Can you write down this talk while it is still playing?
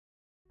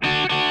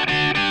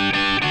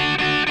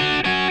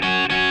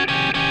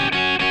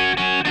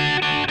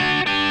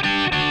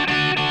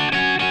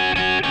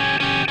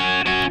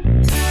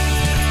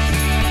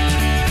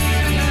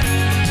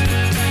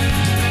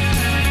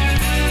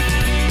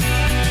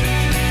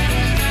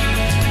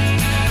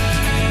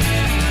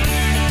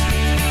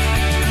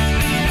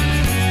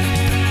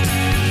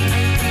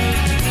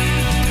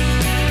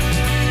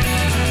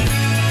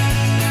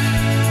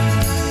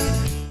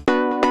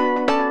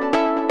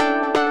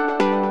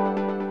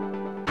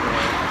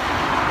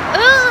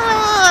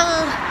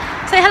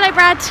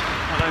Brad.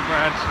 Hello,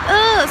 Brad.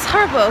 Oh, it's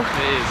horrible.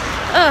 It is.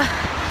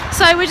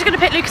 So we're just going to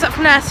pick Lucas up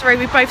from nursery.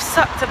 We both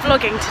sucked at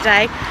vlogging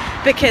today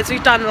because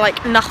we've done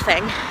like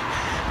nothing.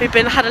 We've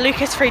had a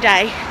Lucas free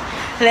day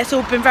and it's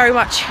all been very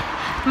much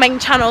main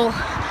channel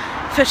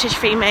footage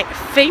filming.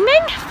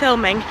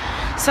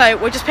 So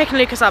we're just picking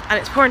Lucas up and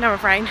it's pouring down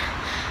with rain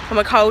and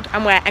we're cold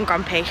and wet and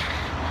grumpy.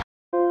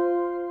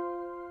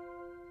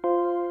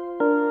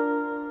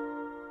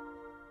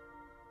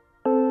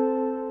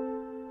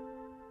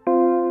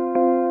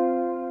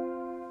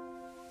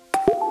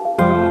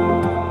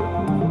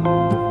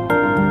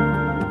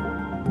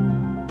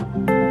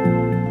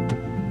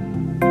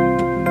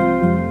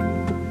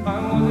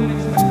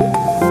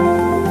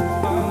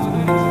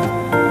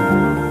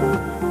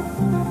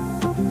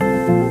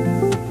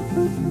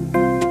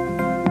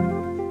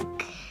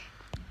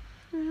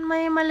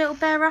 Me and my little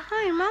bear are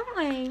home, aren't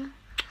we? And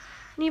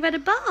you've had a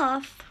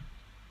bath.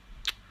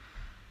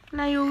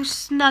 Now you're all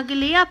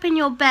snuggly up in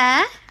your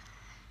bear,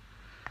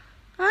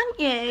 aren't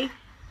you?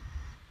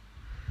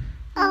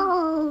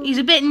 Oh. He's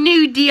a bit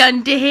nudie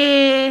under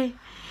here.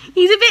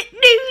 He's a bit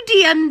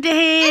nudie under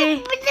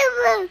here.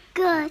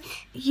 Good.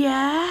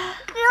 Yeah.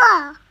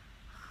 Yeah.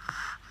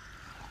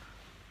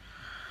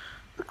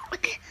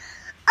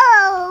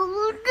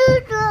 Oh,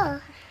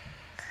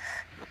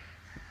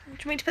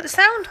 Do you want me to put the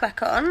sound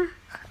back on?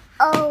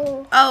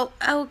 oh. Oh,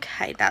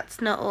 okay,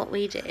 that's not what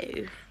we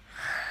do.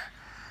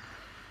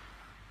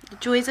 The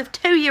joys of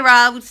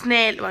 2-year-olds,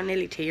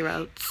 nearly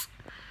 2-year-olds.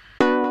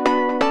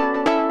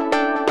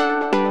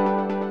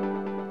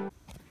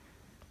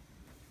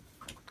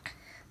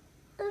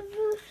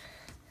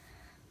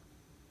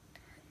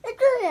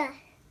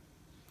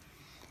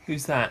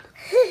 Who's that?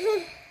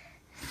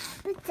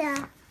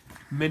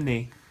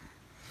 Minnie.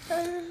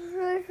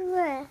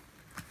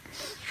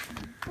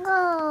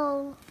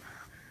 Oh.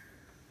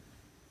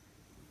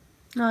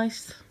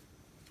 Nice.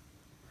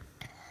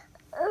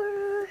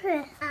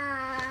 Come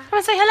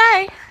on, say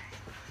hello.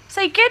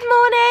 Say good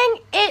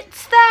morning.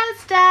 It's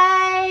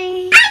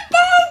Thursday.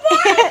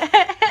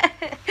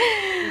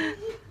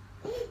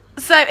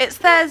 So it's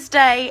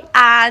Thursday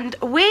and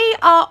we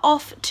are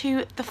off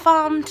to the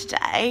farm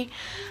today.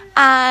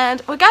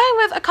 And we're going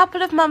with a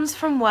couple of mums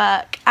from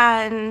work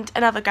and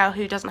another girl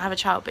who doesn't have a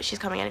child, but she's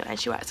coming anyway and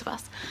she works with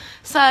us.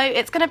 So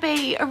it's going to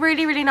be a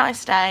really, really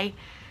nice day.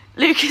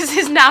 Lucas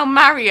is now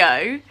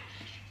Mario.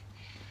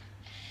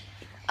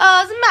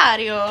 Oh, it's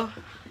Mario.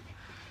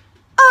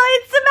 Oh,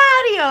 it's a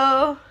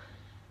Mario.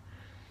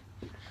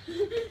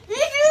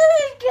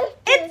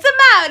 It's a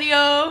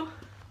Mario.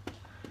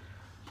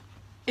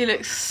 He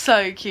looks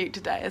so cute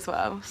today as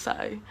well,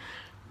 so...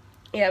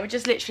 yeah, we're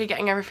just literally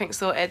getting everything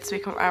sorted so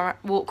we can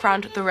walk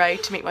around the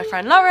road to meet my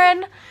friend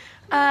Lauren.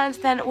 And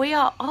then we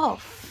are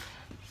off.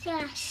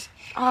 Yes.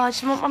 Oh, I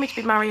just want Mummy to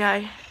be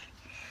Mario.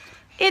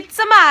 It's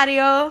a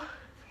Mario.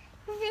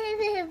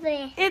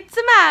 It's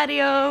a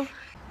Mario.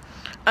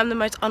 I'm the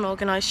most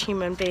unorganised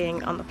human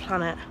being on the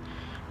planet.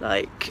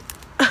 Like,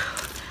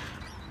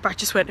 Brad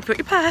just went, have you got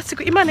your purse, have you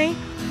got your money?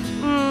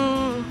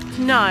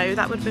 No,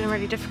 that would have been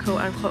really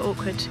difficult and quite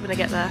awkward when I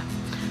get there.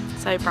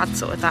 So Brad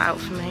sorted that out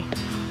for me.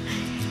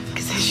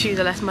 His shoes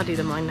are less muddy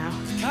than mine now.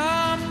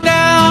 Come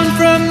down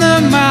from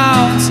the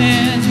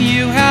mountain,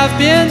 you have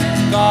been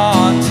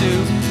gone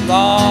too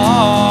long.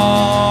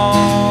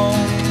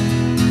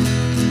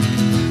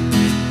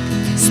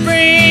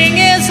 Spring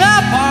is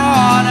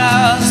upon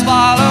us,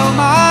 follow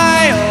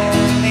my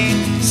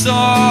only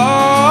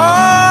song.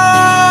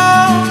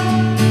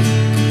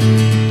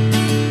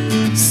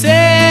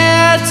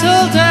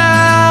 Settle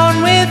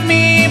down with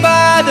me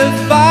by the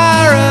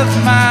fire of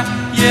my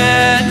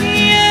yearning.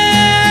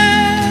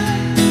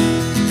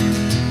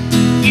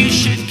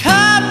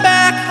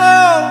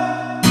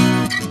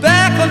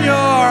 On your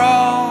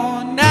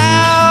own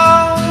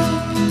now.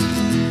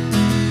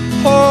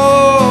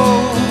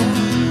 Oh,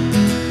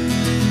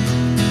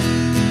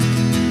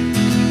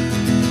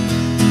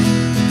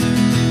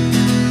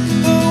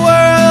 the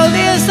world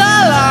is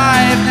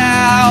alive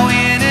now,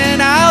 in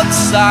and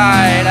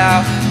outside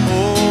out.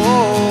 Oh,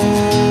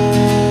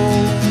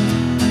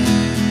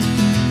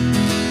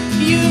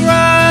 you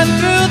run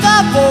through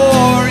the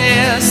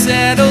forest,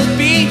 settled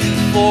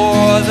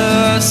before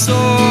the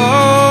sword.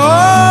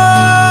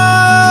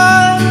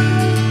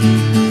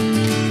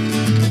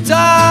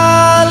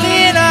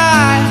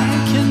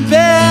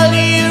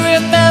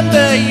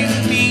 You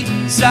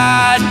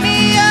beside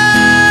me, oh,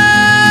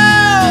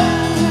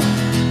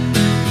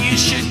 you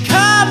should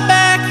come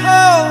back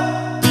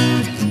home,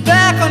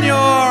 back on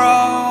your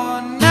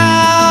own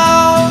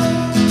now.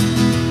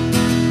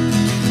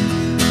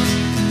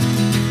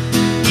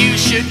 You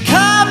should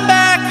come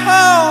back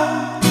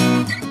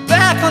home,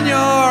 back on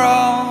your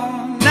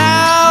own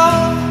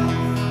now.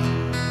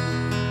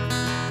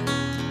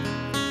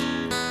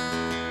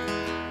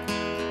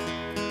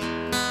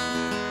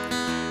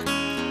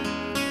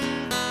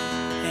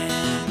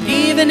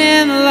 Even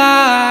in the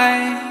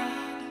light,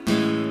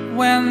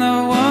 when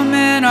the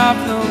woman of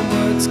the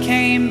woods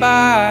came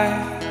by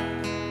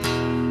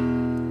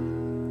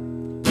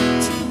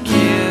to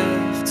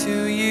give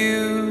to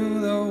you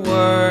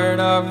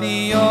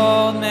the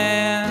old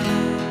man.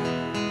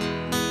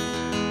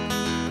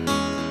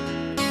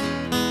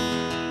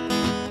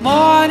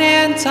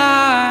 Morning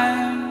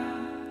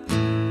time,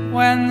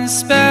 when the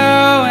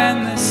sparrow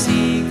and the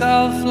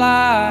seagull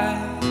fly.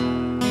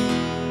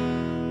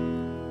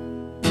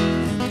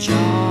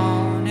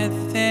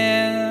 Jonathan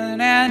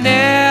and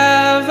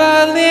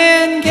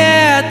Evelyn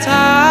get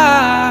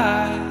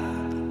tired.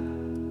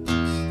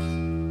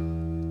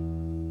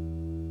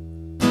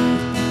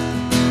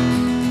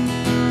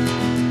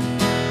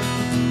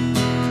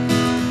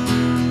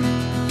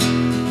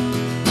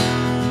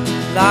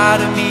 Lie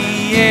to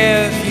me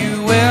if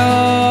you will.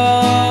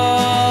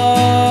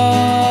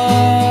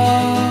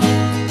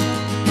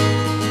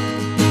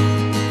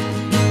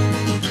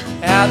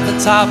 At the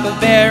top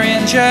of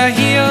Beringer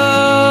Hill,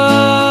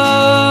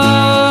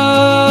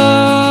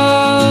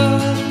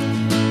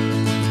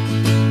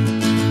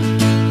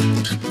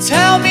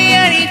 tell me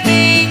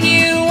anything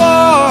you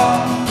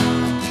want,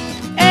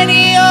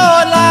 any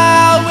old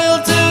lie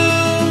will do.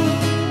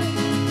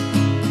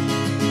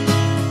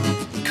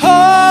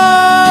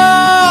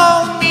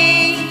 Call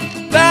me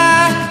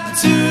back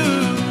to you.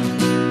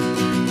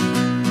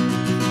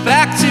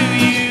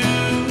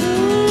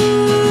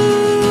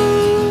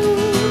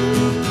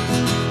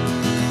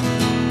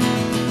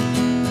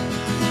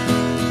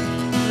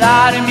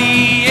 Lie to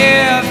me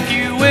if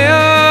you will.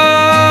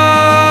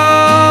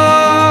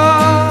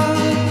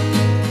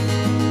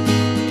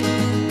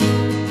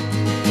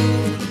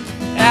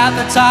 At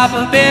the top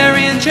of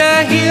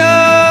Beringer Hill.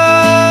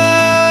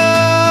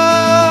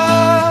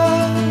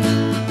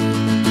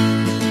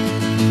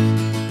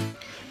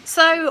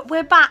 So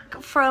we're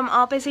back from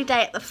our busy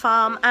day at the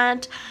farm,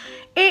 and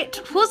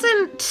it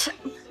wasn't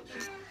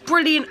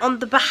brilliant on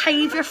the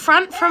behaviour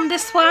front from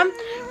this one.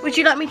 Would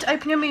you like me to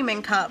open your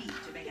Moomin cup?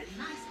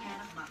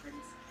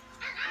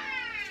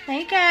 There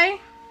you go.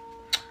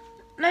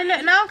 No,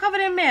 look, now I'm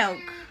covered in milk.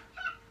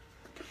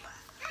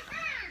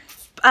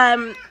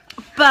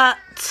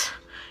 But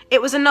it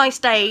was a nice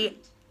day,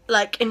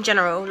 like, in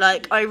general.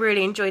 Like, I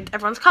really enjoyed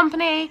everyone's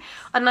company.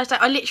 A nice day.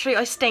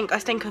 I stink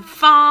of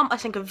farm, I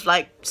stink of,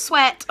 like,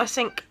 sweat, I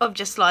stink of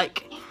just,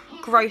 like,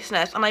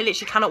 grossness, and I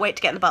literally cannot wait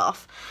to get in the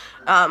bath.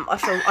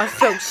 I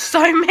feel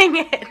so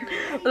minging.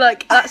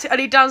 Like, that's the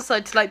only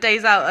downside to, like,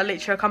 days out.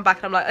 I come back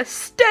and I'm like, I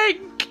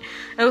stink.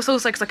 And it was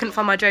also because I couldn't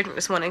find my deodorant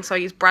this morning, so I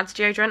used Brad's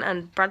deodorant,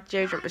 and Brad's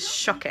deodorant was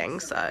shocking.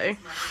 So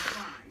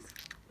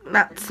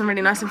that's some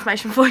really nice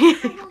information for you.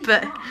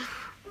 But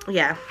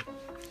yeah,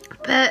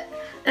 but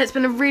it's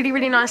been a really,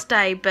 really nice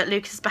day. But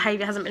Lucas's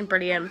behaviour hasn't been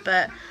brilliant,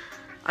 but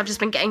I've just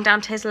been getting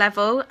down to his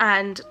level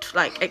and,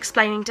 like,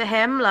 explaining to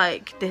him,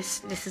 like,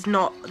 this is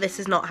not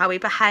how we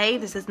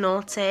behave, this is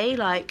naughty,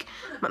 like,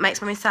 what makes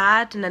me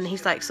sad. And then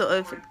he's, like, sort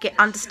of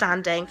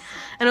understanding.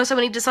 And also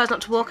when he decides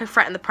not to walk, I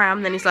threaten the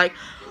pram, then he's like,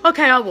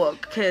 okay, I'll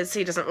walk, because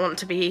he doesn't want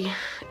to be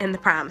in the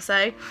pram.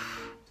 So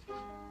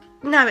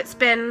no, it's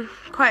been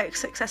quite a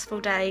successful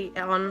day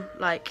on,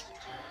 like,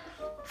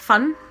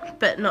 fun,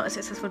 but not a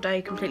successful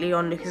day completely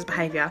on Lucas's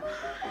behaviour.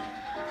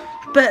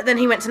 But then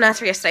he went to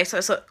nursery yesterday,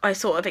 so I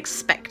sort of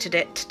expected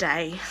it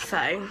today.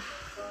 So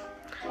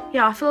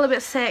yeah, I feel a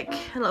bit sick,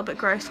 a little bit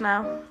gross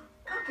now.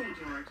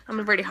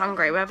 I'm really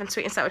hungry. We're having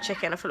sweet and sour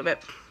chicken. I feel a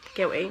bit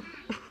guilty.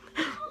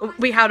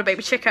 We had a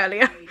baby chick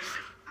earlier.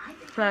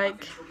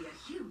 Like,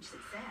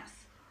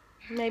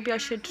 maybe I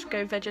should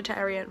go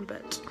vegetarian,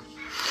 but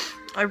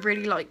I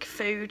really like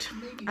food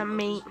and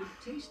meat.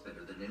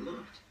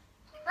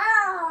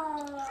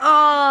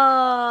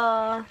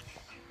 Oh.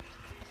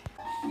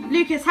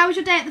 Lucas, how was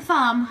your day at the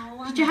farm?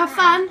 Did you have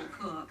fun?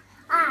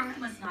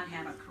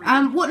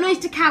 What noise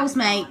do cows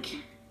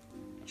make?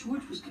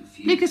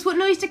 Lucas, what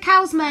noise do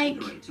cows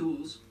make?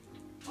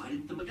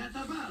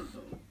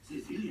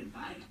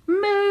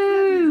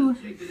 Moo!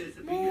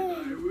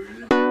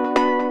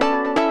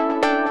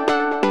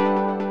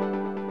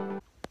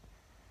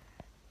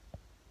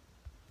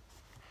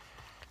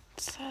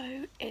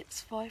 So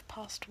it's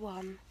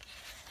 1:05,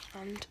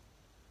 and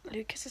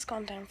Lucas has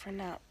gone down for a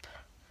nap.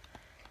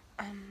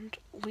 And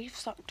we've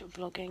sucked at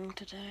vlogging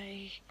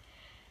today,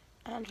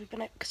 and we've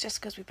been just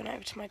because we've been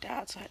over to my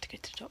dad's, so I had to go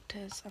to the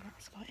doctor's, and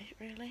that's about it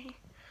really.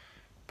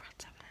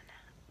 Brad's having a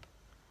nap,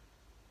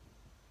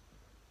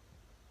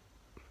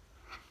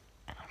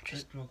 and I'm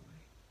just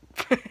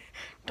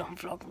don't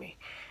vlog me,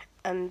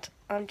 and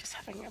I'm just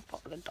having a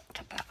bottle of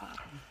Dr. Pepper.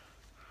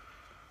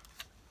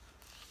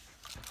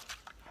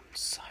 I'm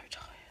so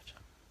tired.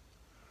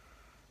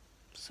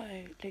 So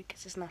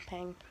Lucas is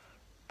napping.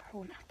 We're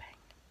all napping.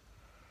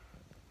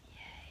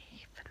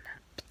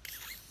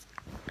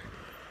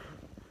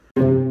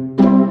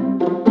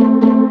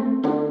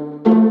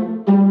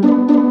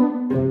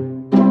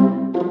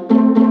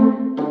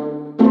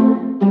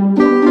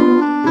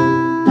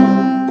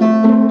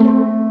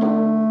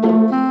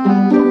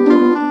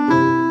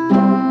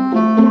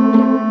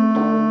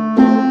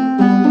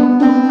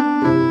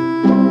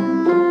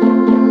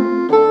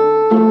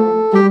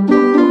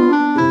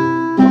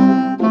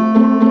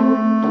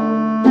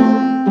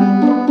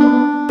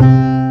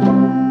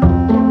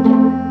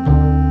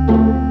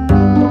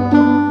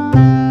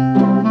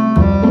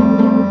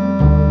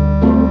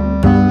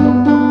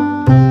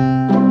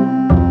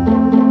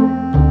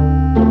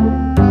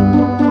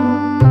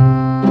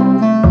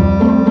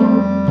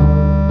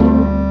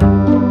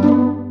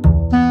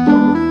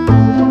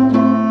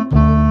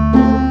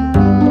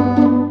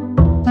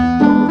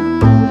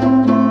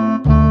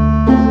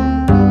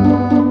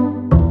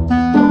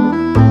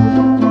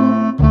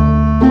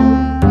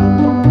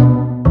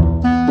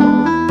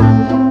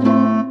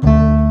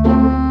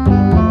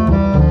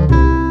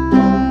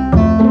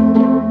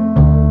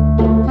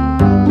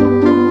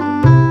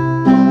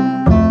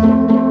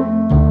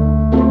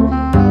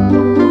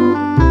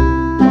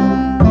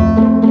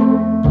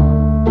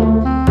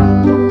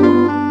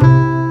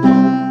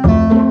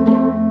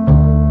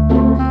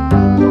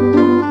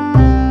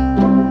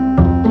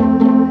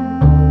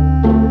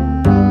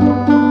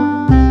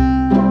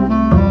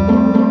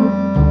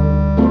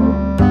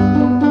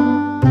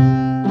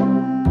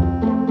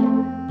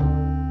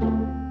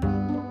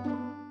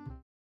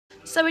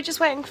 So we're just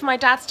waiting for my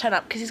dad to turn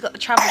up because he's got the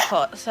travel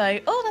pot. So,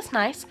 oh, that's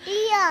nice.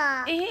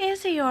 Yeah. It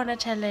is a yawn, I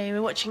tell you.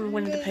 We're watching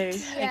Winnie the Pooh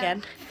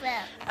again.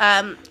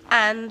 Yeah.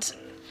 And,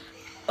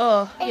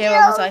 oh, yeah,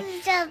 where was I?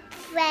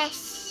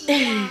 Fresh.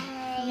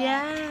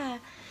 Yeah.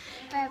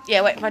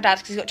 Yeah, wait for my dad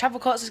because he's got travel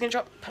cots. He's going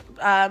to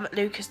drop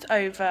Lucas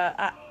over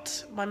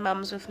at my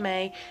mum's with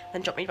me,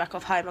 then drop me back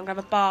off home. I'm going to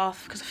have a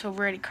bath because I feel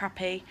really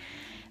crappy.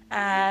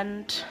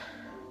 And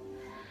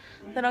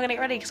then I'm going to get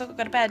ready because I've got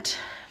to go to bed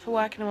for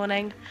work in the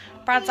morning.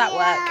 Brad's at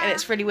work and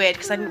it's really weird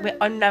because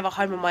I'm never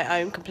home on my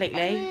own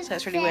completely. So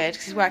it's really weird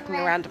because he's working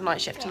a random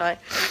night shift tonight.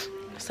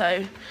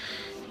 So,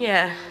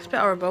 yeah, it's a bit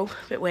horrible,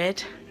 a bit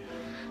weird.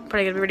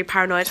 Probably going to be really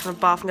paranoid to have a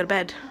bath and go to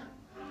bed.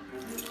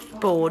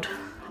 Bored.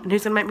 And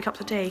who's going to make me cups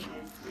of tea?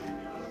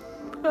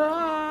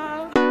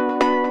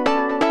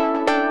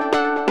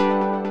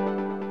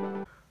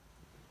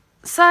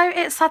 So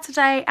it's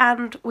Saturday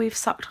and we've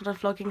sucked on a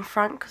vlogging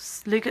front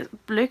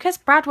because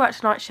Brad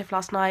worked a night shift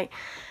last night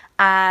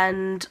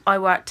and I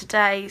worked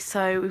today,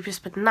 so we've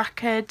just been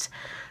knackered.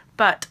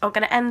 But I'm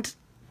going to end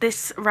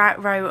this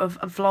row of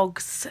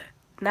vlogs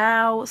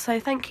now. So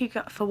thank you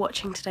for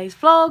watching today's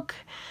vlog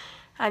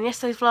and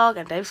yesterday's vlog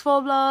and Dave's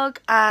vlog,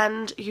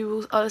 and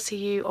I'll see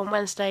you on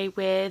Wednesday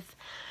with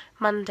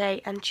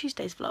Monday and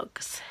Tuesday's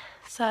vlogs.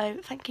 So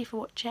thank you for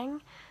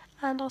watching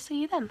and I'll see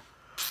you then.